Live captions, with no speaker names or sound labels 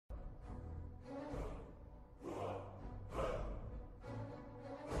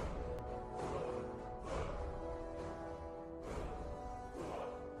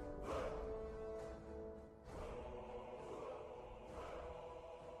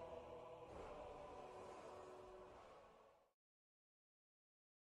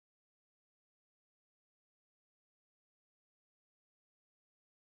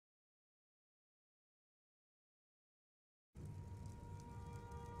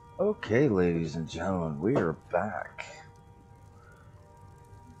Okay, ladies and gentlemen, we are back.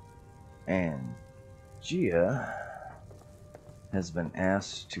 And Gia has been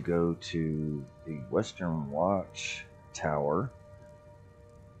asked to go to the Western Watch Tower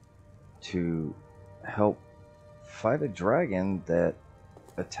to help fight a dragon that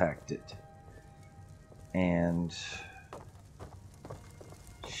attacked it. And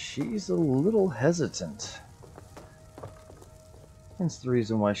she's a little hesitant. Hence the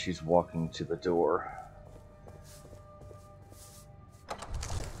reason why she's walking to the door.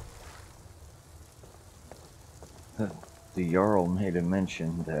 The Jarl made a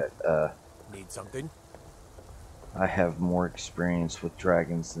mention that need something? I have more experience with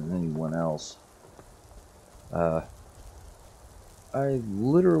dragons than anyone else. I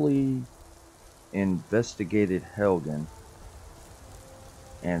literally investigated Helgen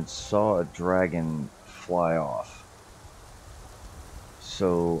and saw a dragon fly off.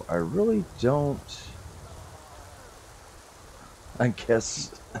 So I really don't, I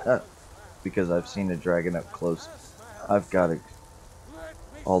guess, because I've seen a dragon up close, I've got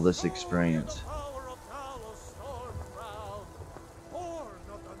all this experience.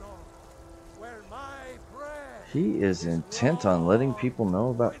 He is intent on letting people know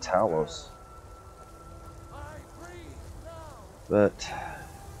about Talos. But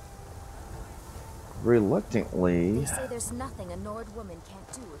reluctantly, they say there's nothing a Nord woman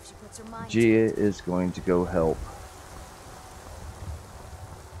can't do if she puts her mind Gia to it. is going to go help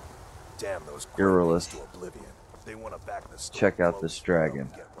Damn those Irrelist to oblivion. They want to back the check out this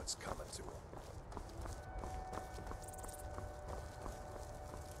dragon. Get what's coming to them.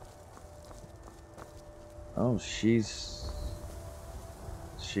 Oh, she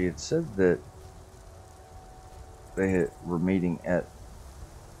had said that they were meeting at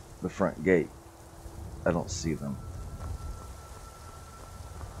the front gate. I don't see them.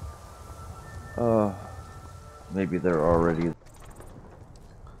 Maybe they're already...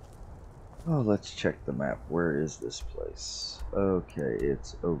 Oh, let's check the map. Where is this place? Okay,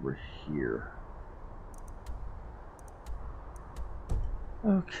 it's over here.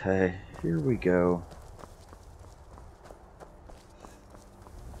 Okay, here we go.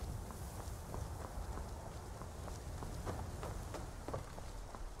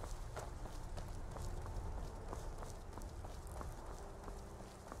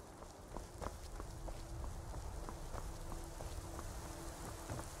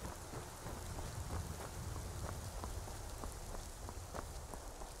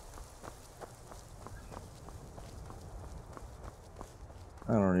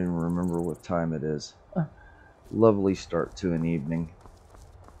 I don't even remember what time it is. Lovely start to an evening.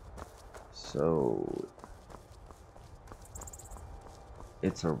 So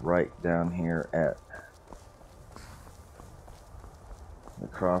it's a right down here at the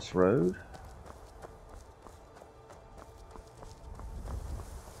crossroad.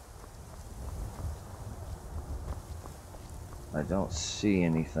 I don't see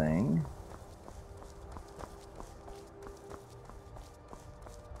anything.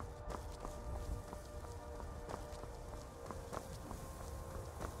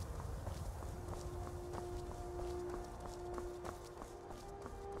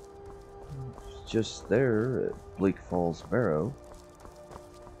 Just there at Bleak Falls Barrow.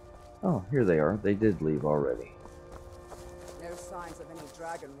 Oh, here they are. They did leave already. No signs of any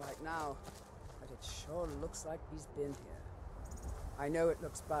dragon right now, but it sure looks like he's been here. I know it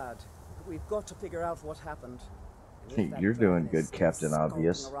looks bad, but we've got to figure out what happened. You're doing good, Captain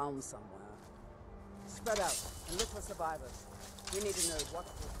Obvious. Around somewhere. Spread out and look for survivors. We need to know what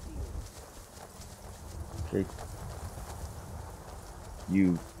we're feeling. Okay.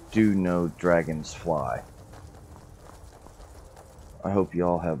 You do know dragons fly. I hope you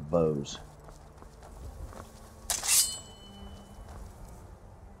all have bows.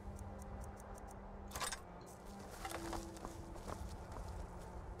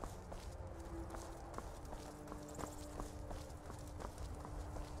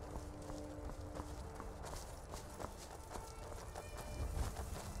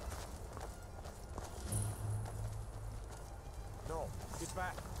 No, get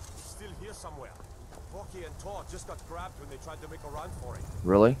back. It's still here somewhere. Rocky and Tor just got grabbed when they tried to make a run for it.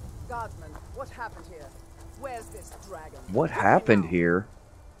 Really? Guardsman, what happened here? Where's this dragon? What happened here?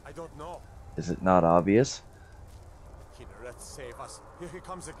 I don't know. Is it not obvious? Kinneret, save us. Here he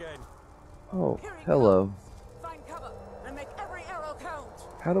comes again. Oh, hello. Find cover and make every arrow count.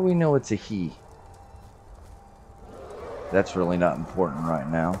 How do we know it's a he? That's really not important right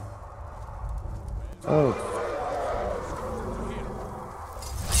now. Oh.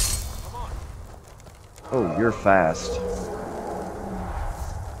 Oh, you're fast.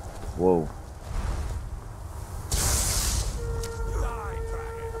 Whoa.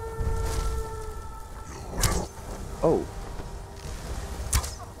 Oh.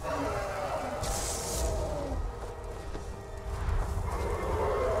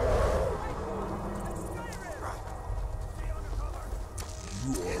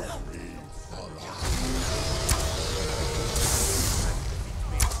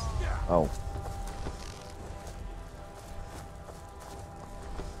 Oh.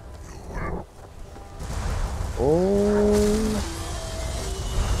 Oh.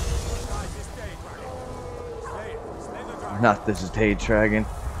 Not this day dragon.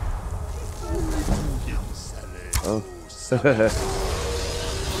 Oh.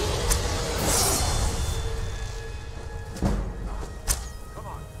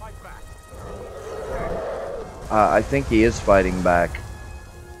 I think he is fighting back.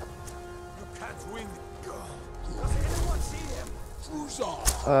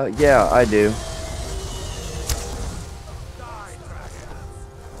 Yeah, I do.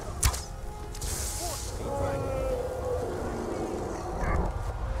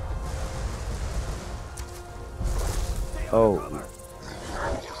 Oh.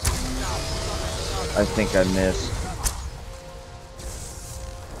 I think I missed.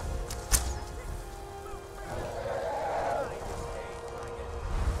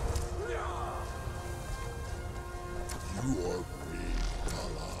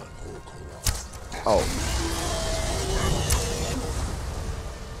 Oh.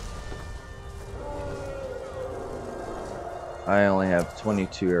 I only have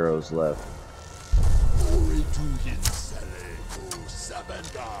 22 arrows left.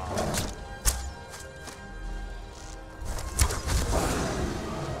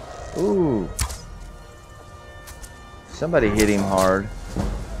 Ooh. Somebody hit him hard.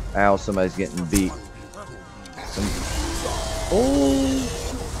 Ow, somebody's getting beat. Oh.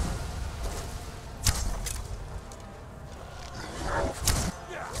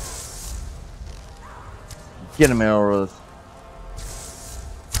 Get him, Elroth.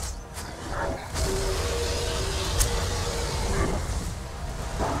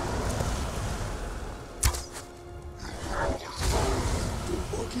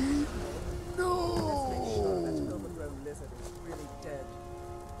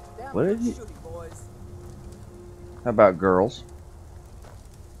 What did you? How about girls?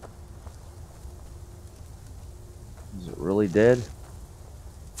 Is it really dead?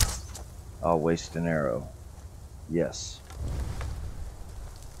 I'll waste an arrow. Yes.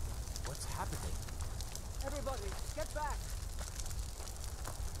 What's happening? Everybody, get back!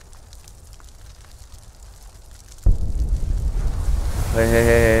 Hey, hey,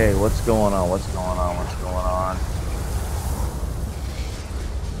 hey, hey, what's going on? What's going on? What's going on?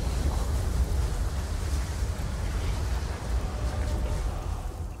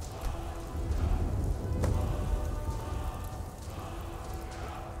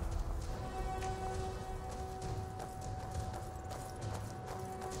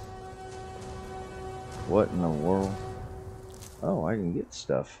 What in the world? Oh, I can get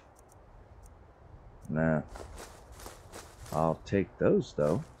stuff. Nah. I'll take those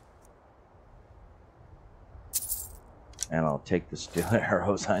though. And I'll take the steel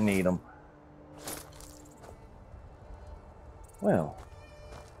arrows. I need them. Well.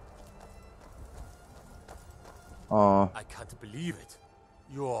 I can't believe it.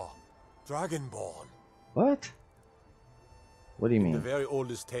 You're Dragonborn. What? What do you In the mean? very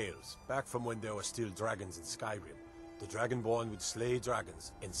oldest tales, back from when there were still dragons in Skyrim, the Dragonborn would slay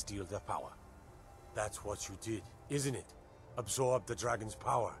dragons and steal their power. That's what you did, isn't it? Absorb the dragon's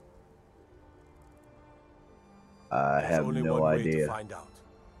power. I have only no one way to idea. find out.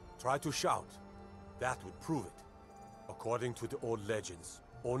 Try to shout. That would prove it. According to the old legends,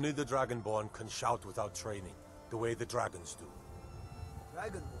 only the Dragonborn can shout without training, the way the dragons do.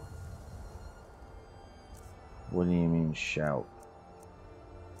 Dragonborn? What do you mean shout?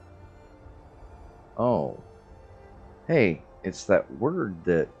 Oh. Hey, it's that word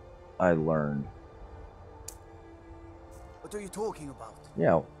that I learned. What are you talking about?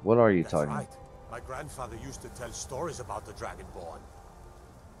 Yeah, what are you That's talking right. My grandfather used to tell stories about the Dragonborn.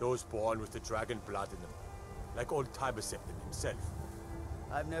 Those born with the dragon blood in them. Like old Tiber Septim himself.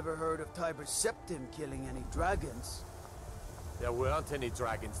 I've never heard of Tiber Septim killing any dragons. There weren't any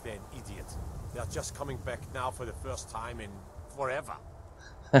dragons then, idiot. They're just coming back now for the first time in forever.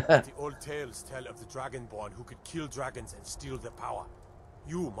 The old tales tell of the Dragonborn who could kill dragons and steal their power.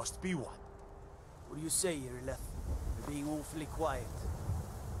 You must be one. What do you say, Irleth? You're being awfully quiet.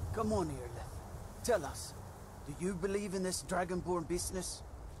 Come on, Irleth. Tell us. Do you believe in this Dragonborn business?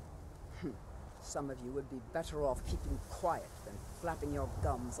 Some of you would be better off keeping quiet than flapping your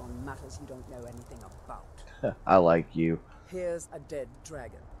gums on matters you don't know anything about. I like you. Here's a dead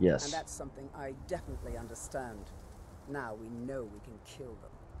dragon. Yes. And that's something I definitely understand. Now we know we can kill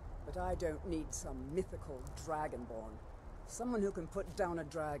them. But I don't need some mythical dragonborn. Someone who can put down a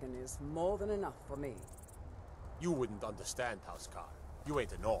dragon is more than enough for me. You wouldn't understand, Housecar. You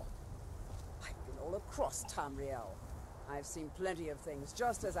ain't a North. I've been all across Tamriel. I've seen plenty of things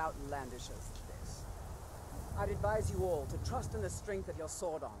just as outlandish as this. I'd advise you all to trust in the strength of your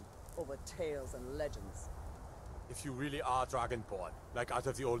sword arm over tales and legends. If you really are Dragonborn, like out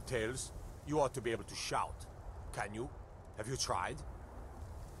of the old tales, you ought to be able to shout. Can you? Have you tried?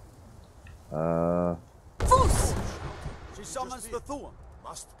 Foos! She summons the Thorn.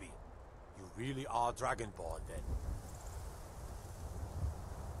 Must be. You really are Dragonborn, then.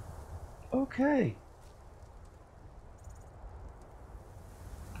 Okay.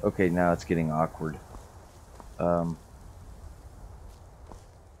 Okay, now it's getting awkward.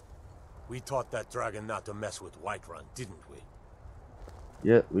 We taught that dragon not to mess with Whiterun, didn't we?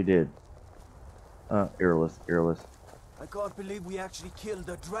 Yeah, we did. Earless. I can't believe we actually killed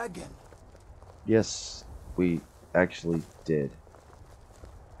a dragon. Yes, we actually did.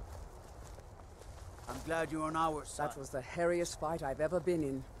 I'm glad you're on our side. That was the hairiest fight I've ever been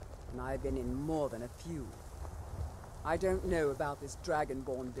in, and I've been in more than a few. I don't know about this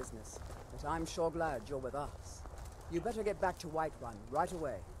Dragonborn business, but I'm sure glad you're with us. You better get back to Whiterun right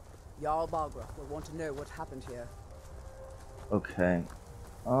away. Jarl Balgruuf will want to know what happened here. Okay.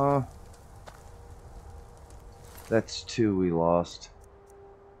 That's 2 we lost.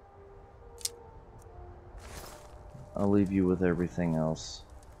 I'll leave you with everything else.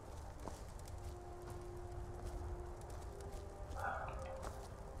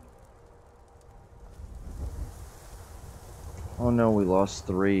 Oh no, we lost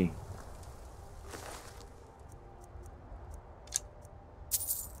 3.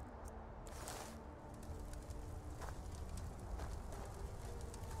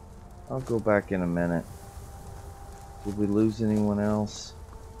 I'll go back in a minute. Did we lose anyone else?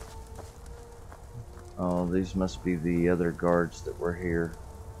 Oh, these must be the other guards that were here.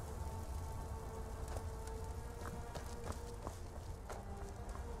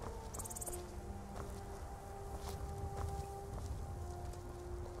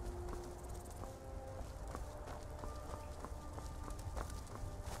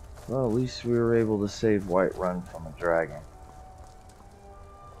 Well, at least we were able to save Whiterun from a dragon.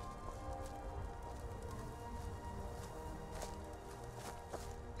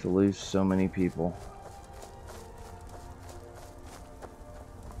 To lose so many people.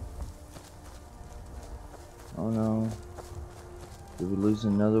 Oh no. Did we lose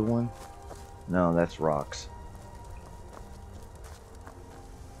another one? No, that's rocks.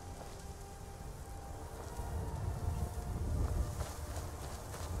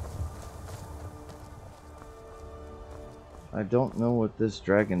 I don't know what this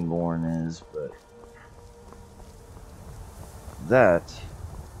Dragonborn is, but that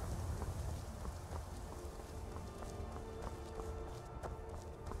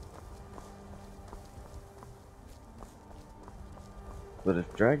but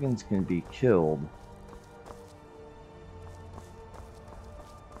if dragons can be killed,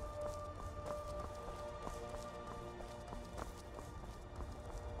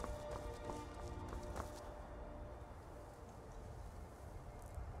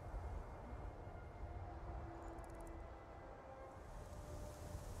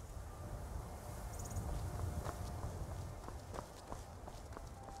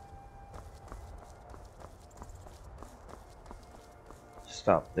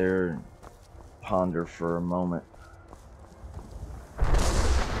 stop there and ponder for a moment.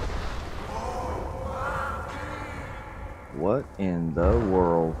 What in the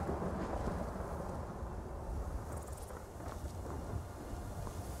world?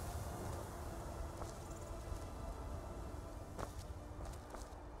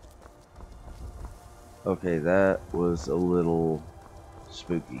 Okay, that was a little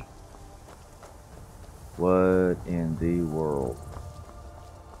spooky. What in the world?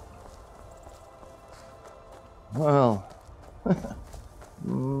 Well,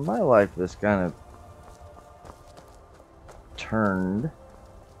 my life is kind of turned.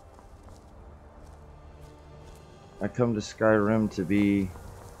 I come to Skyrim to be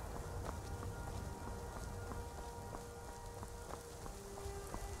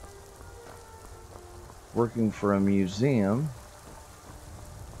working for a museum.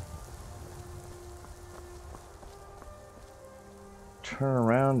 Turn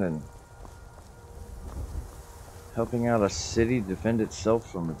around and helping out a city defend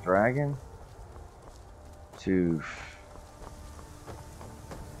itself from a dragon, to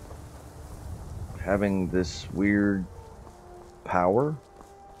having this weird power.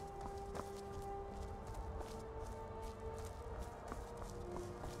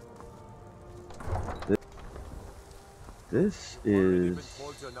 This Already been is...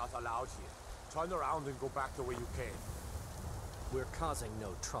 told you're not allowed here. Turn around and go back the way you came. We're causing no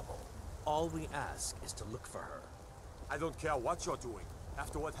trouble. All we ask is to look for her. I don't care what you're doing.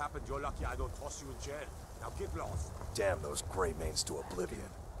 After what happened, you're lucky I don't toss you in jail. Now get lost. Damn those gray mains to oblivion.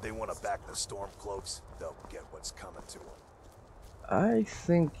 They want to back the Stormcloaks, they'll get what's coming to them. I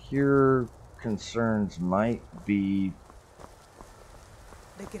think your concerns might be...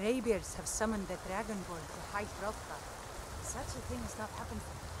 The Greybeards have summoned the Dragonborn to High Hrothgar. Such a thing has not happened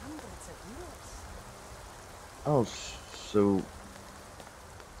for hundreds of years. Oh, so...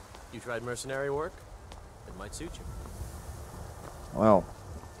 You tried mercenary work? It might suit you. Well...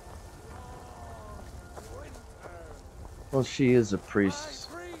 Well, she is a priestess.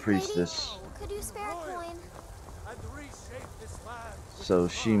 Could you spare a coin? So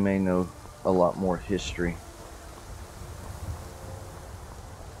she may know a lot more history.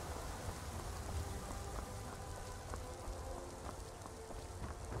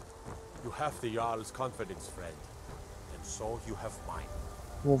 You have the Jarl's confidence, friend. And so you have mine.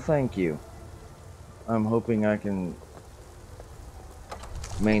 Well, thank you. I'm hoping I can...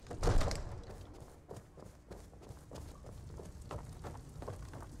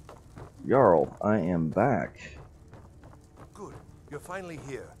 Jarl, I am back. Good. You're finally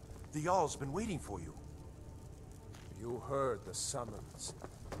here. The Jarl's been waiting for you. You heard the summons.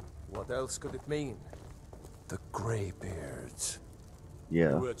 What else could it mean? The Greybeards.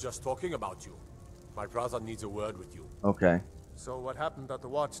 Yeah. We were just talking about you. My brother needs a word with you. Okay. So what happened at the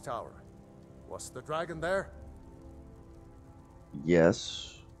watchtower? Was the dragon there?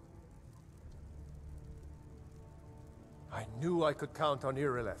 Yes. I knew I could count on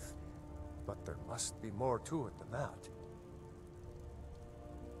Irileth, but there must be more to it than that.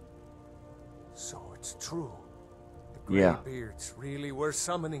 So it's true. The Yeah. Greybeards really were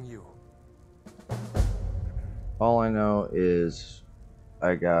summoning you. All I know is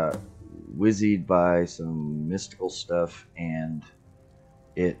I got whizzied by some mystical stuff and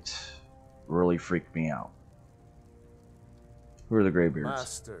it really freaked me out. Who are the Greybeards?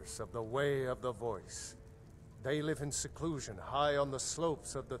 Masters of the Way of the Voice. They live in seclusion high on the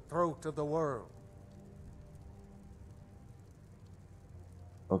slopes of the throat of the world.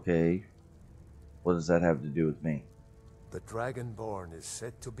 Okay. What does that have to do with me? The Dragonborn is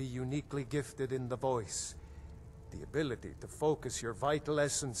said to be uniquely gifted in the voice. The ability to focus your vital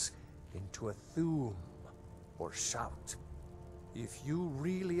essence into a thum, or shout. If you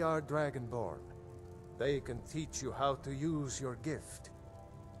really are Dragonborn, they can teach you how to use your gift.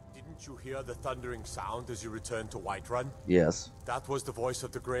 Didn't you hear the thundering sound as you returned to Whiterun? Yes. That was the voice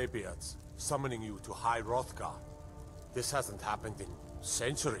of the Greybeards, summoning you to High Hrothgar. This hasn't happened in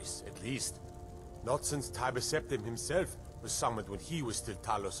centuries, at least. Not since Tiber Septim himself was summoned when he was still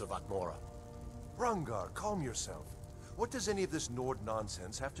Talos of Atmora. Rangar, calm yourself. What does any of this Nord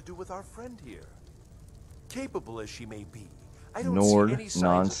nonsense have to do with our friend here? Capable as she may be, I don't Nord see any signs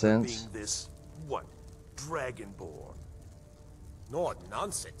nonsense? of her being this, what, Dragonborn. Nord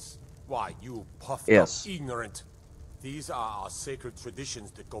nonsense? Why, you puffed Yes. up ignorant. These are our sacred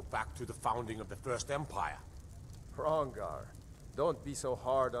traditions that go back to the founding of the First Empire. Hrongar, don't be so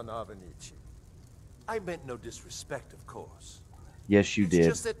hard on Avenici. I meant no disrespect, of course. Yes, you It's did.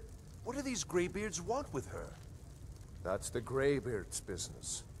 just that, what do these Greybeards want with her? That's the Greybeards'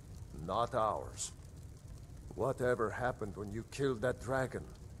 business, not ours. Whatever happened when you killed that dragon,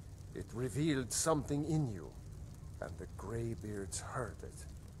 it revealed something in you, and the Greybeards heard it.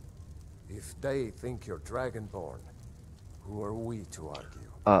 If they think you're Dragonborn, who are we to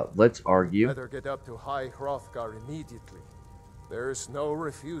argue? Let's argue. Better get up to High Hrothgar immediately. There's no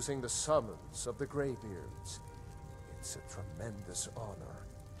refusing the summons of the Greybeards. It's a tremendous honor.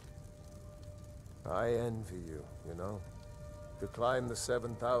 I envy you, you know, to climb the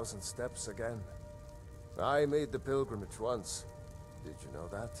 7,000 steps again. I made the pilgrimage once. Did you know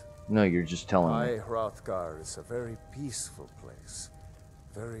that? No, you're just telling me. High Hrothgar is a very peaceful place.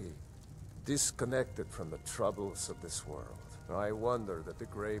 Very disconnected from the troubles of this world. I wonder that the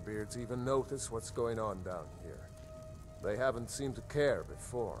Greybeards even notice what's going on down here. They haven't seemed to care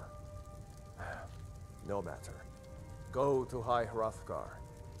before. No matter. Go to High Hrothgar.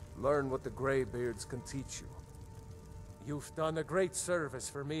 Learn what the Greybeards can teach you. You've done a great service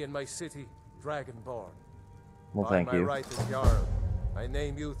for me and my city, Dragonborn. Well, thank By my you. right as Jarl, I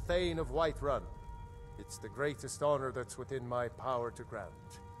name you Thane of Whiterun. It's the greatest honor that's within my power to grant.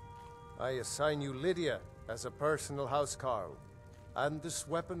 I assign you Lydia as a personal housecarl. and this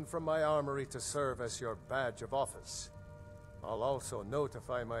weapon from my armory to serve as your badge of office. I'll also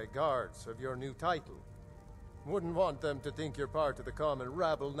notify my guards of your new title. Wouldn't want them to think you're part of the common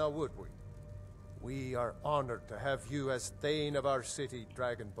rabble, now would we? We are honored to have you as Thane of our city,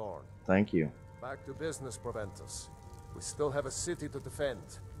 Dragonborn. Thank you. Back to business, Proventus. We still have a city to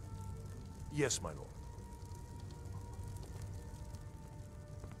defend. Yes, my lord.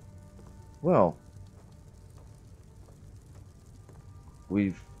 Well,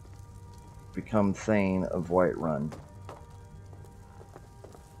 we've become Thane of Whiterun.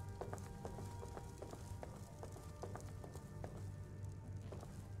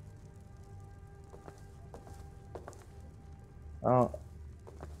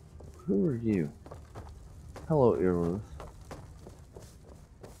 Who are you? Hello, Iruth.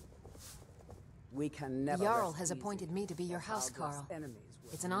 We can never. The Jarl rest has easy appointed me to be your while housecarl. enemies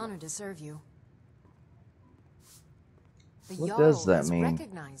will It's an honor to serve you. The What Jarl does that has mean?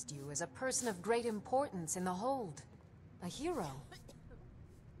 recognized you as a person of great importance in the hold. A hero.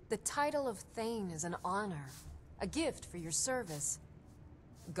 The title of Thane is an honor. A gift for your service.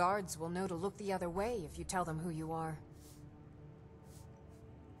 Guards will know to look the other way if you tell them who you are.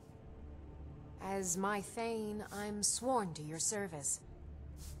 As my Thane, I'm sworn to your service.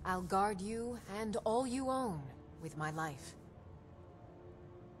 I'll guard you and all you own with my life.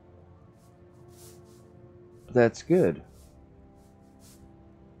 That's good.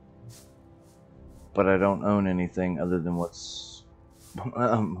 But I don't own anything other than what's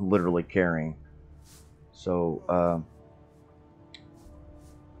I'm literally carrying. So,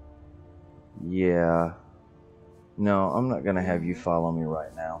 yeah. No, I'm not gonna have you follow me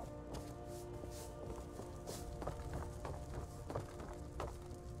right now.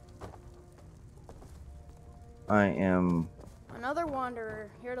 I am... Another wanderer,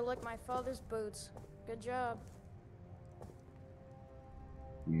 here to lick my father's boots. Good job.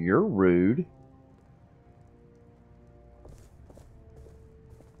 You're rude.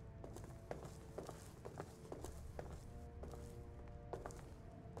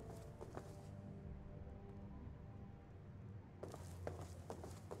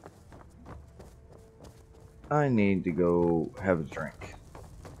 I need to go have a drink.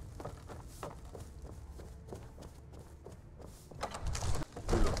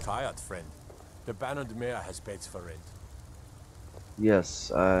 You look tired, friend. The Baron's mare has beds for rent.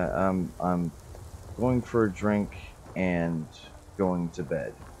 Yes, I'm going for a drink and going to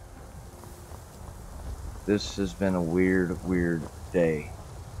bed. This has been a weird day.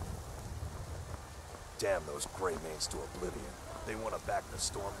 Damn those gray mains to oblivion. They want to back the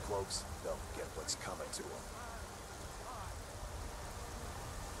Stormcloaks, they'll get what's coming to them.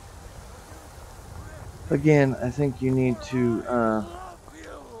 Again, I think you need to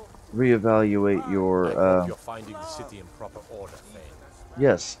reevaluate I your. hope you're finding the city in proper order, Thane.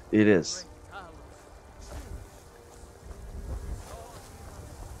 Yes, it is.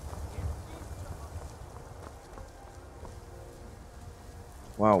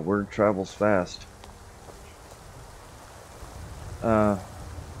 Wow, word travels fast.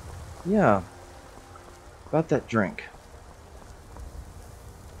 Yeah. About that drink.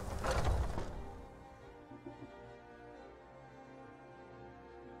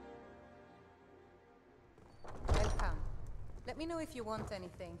 Welcome. Let me know if you want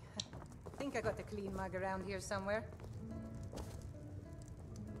anything. I think I got a clean mug around here somewhere.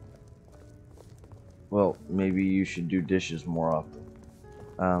 Well, maybe you should do dishes more often.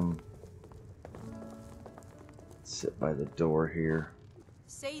 Sit by the door here.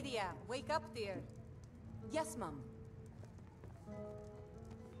 Sadia, wake up, dear. Yes, Mum.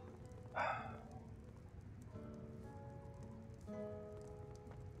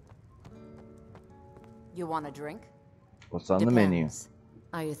 You want a drink? What's on the menu? Depends.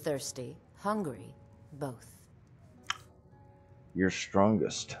 Are you thirsty? Hungry? Both. Your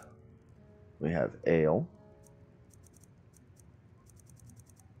strongest. We have ale.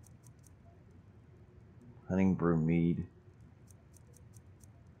 Hunting brew mead.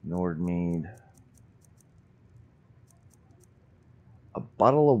 Nord mead. A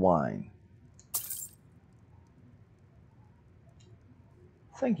bottle of wine.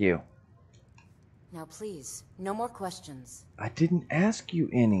 Thank you. Now please, no more questions. I didn't ask you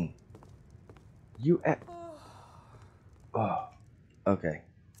any. You Oh, okay.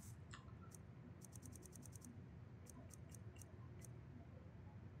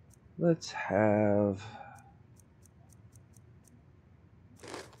 Let's have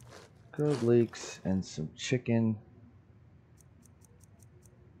grilled leeks and some chicken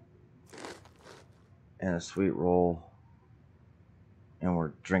and a sweet roll, and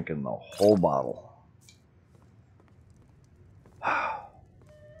we're drinking the whole bottle.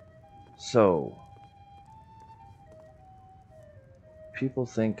 So, people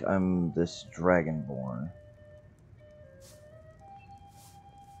think I'm this Dragonborn.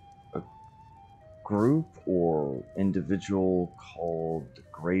 A group or individual called the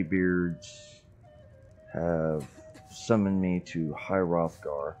Greybeards have summoned me to High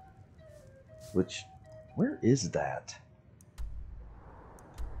Hrothgar, which, where is that?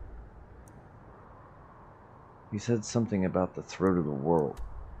 He said something about the throat of the world.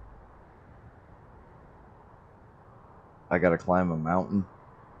 I gotta climb a mountain.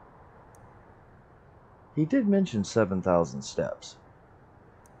 He did mention 7,000 steps.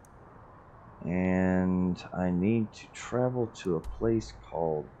 And I need to travel to a place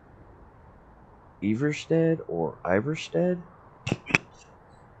called Everstead or Iverstead?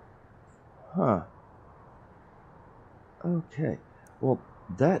 Huh. Okay. Well,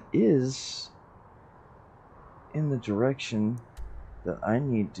 that is in the direction that I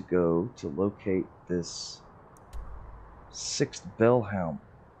need to go to locate this 6th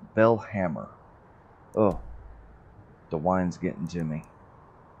bellhammer. Oh, the wine's getting to me.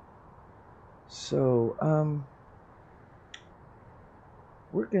 So,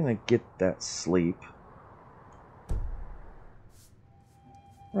 we're gonna get that sleep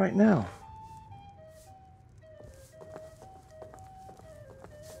right now.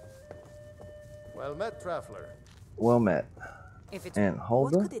 Well met, traveler. Well met. If it's And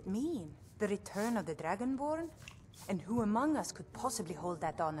hold what on. could it mean? The return of the Dragonborn? And who among us could possibly hold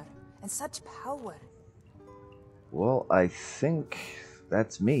that honor? And such power? Well, I think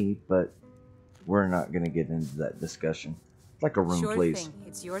that's me, but we're not going to get into that discussion. Like a room, Sure please. thing.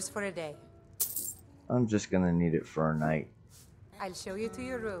 It's yours for a day. I'm just going to need it for a night. I'll show you to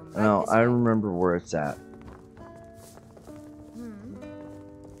your room. No, Right this I way. remember where it's at.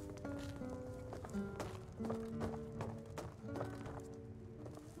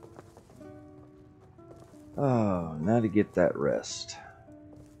 Oh, now to get that rest.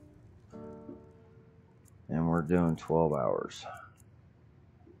 And we're doing 12 hours.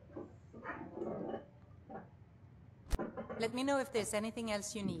 Let me know if there's anything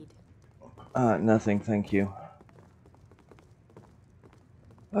else you need. Nothing, thank you.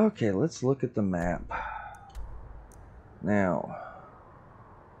 Okay, let's look at the map. Now,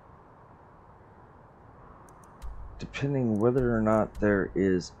 depending whether or not there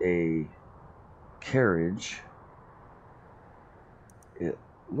is a carriage, it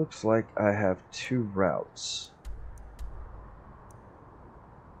looks like I have 2 routes.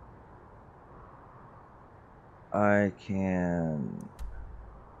 I can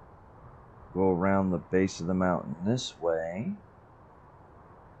go around the base of the mountain this way,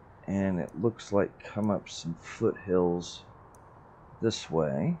 and it looks like come up some foothills this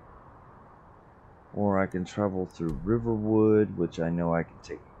way, or I can travel through Riverwood, which I know I can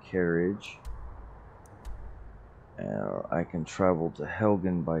take a carriage, or I can travel to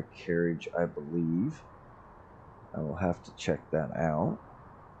Helgen by carriage, I believe. I will have to check that out,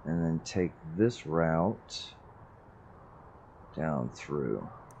 and then take this route down through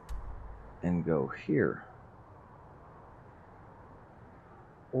and go here.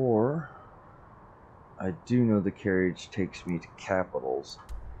 Or I do know the carriage takes me to capitals,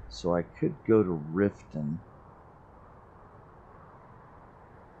 so I could go to Riften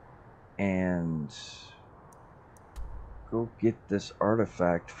and go get this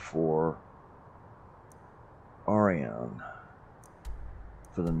artifact for Arion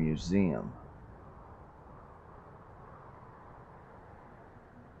for the museum.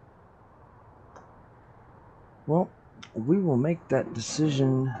 Well, we will make that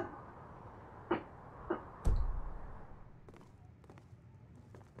decision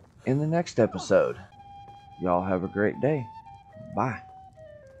in the next episode. Y'all have a great day. Bye.